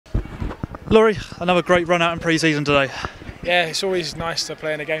Laurie, another great run out in pre-season today. Yeah, it's always nice to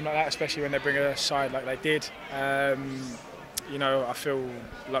play in a game like that, especially when they bring a side like they did. You know, I feel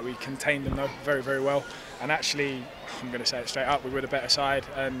like we contained them though very, very well. And actually, I'm going to say it straight up, we were the better side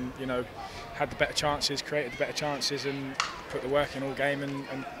and, you know, had the better chances, created the better chances and put the work in all game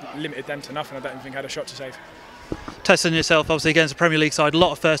and limited them to nothing. I don't even think had a shot to save. Testing yourself, obviously, against a Premier League side, a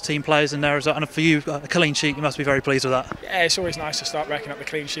lot of first-team players in there, and for you, a clean sheet, you must be very pleased with that. Yeah, it's always nice to start racking up the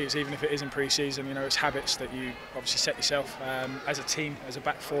clean sheets, even if it is in pre-season. You know, it's habits that you obviously set yourself as a team, as a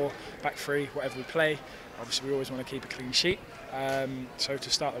back four, back three, whatever we play. Obviously, we always want to keep a clean sheet. So to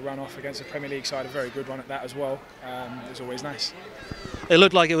start the run off against a Premier League side, a very good one at that as well, is always nice. It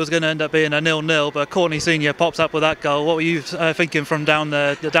looked like it was going to end up being a 0-0, but Courtney Senior pops up with that goal. What were you thinking from down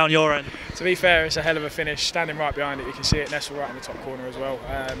your end? To be fair, it's a hell of a finish. Standing right behind it, you can see it nestle right in the top corner as well.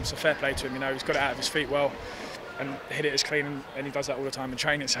 So fair play to him. You know, he's got it out of his feet well and hit it as clean, and he does that all the time in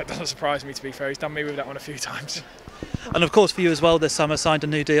training. So it doesn't surprise me. To be fair, he's done me with that one a few times. And of course, for you as well, this summer signed a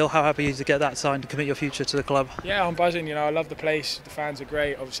new deal. How happy are you to get that signed and commit your future to the club? Yeah, I'm buzzing. You know, I love the place. The fans are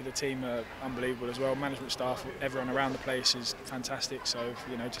great. Obviously, the team are unbelievable as well. Management staff, everyone around the place is fantastic. So,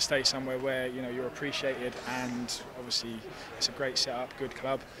 you know, to stay somewhere where you're appreciated, and obviously it's a great setup, good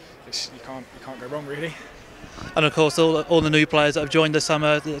club. You can't go wrong really. And of course, all the new players that have joined this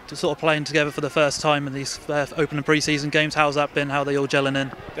summer, sort of playing together for the first time in these opening pre-season games. How's that been? How are they all gelling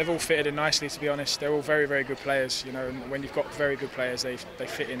in? They've all fitted in nicely, to be honest. They're all very, very good players. You know, and when you've got very good players, they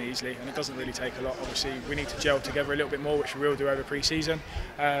fit in easily, and it doesn't really take a lot. Obviously, we need to gel together a little bit more, which we will do over pre-season.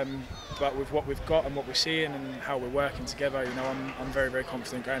 But with what we've got and what we're seeing and how we're working together, you know, I'm very, very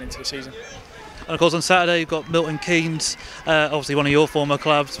confident going into the season. And of course, on Saturday you've got Milton Keynes, obviously one of your former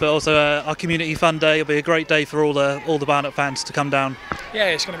clubs, but also our community fun day. It'll be a great day for all the Barnet fans to come down. Yeah,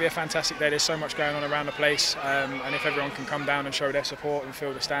 it's going to be a fantastic day. There's so much going on around the place, and if everyone can come down and show their support and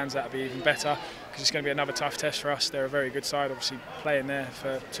fill the stands, that'll be even better, because it's going to be another tough test for us. They're a very good side, obviously playing there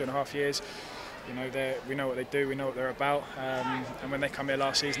for 2.5 years. You know, we know what they do, we know what they're about, and when they come here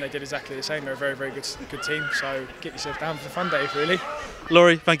last season, they did exactly the same. They're a very, very good team. So get yourself down for the fun day, really.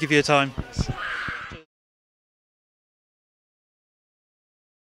 Laurie, thank you for your time.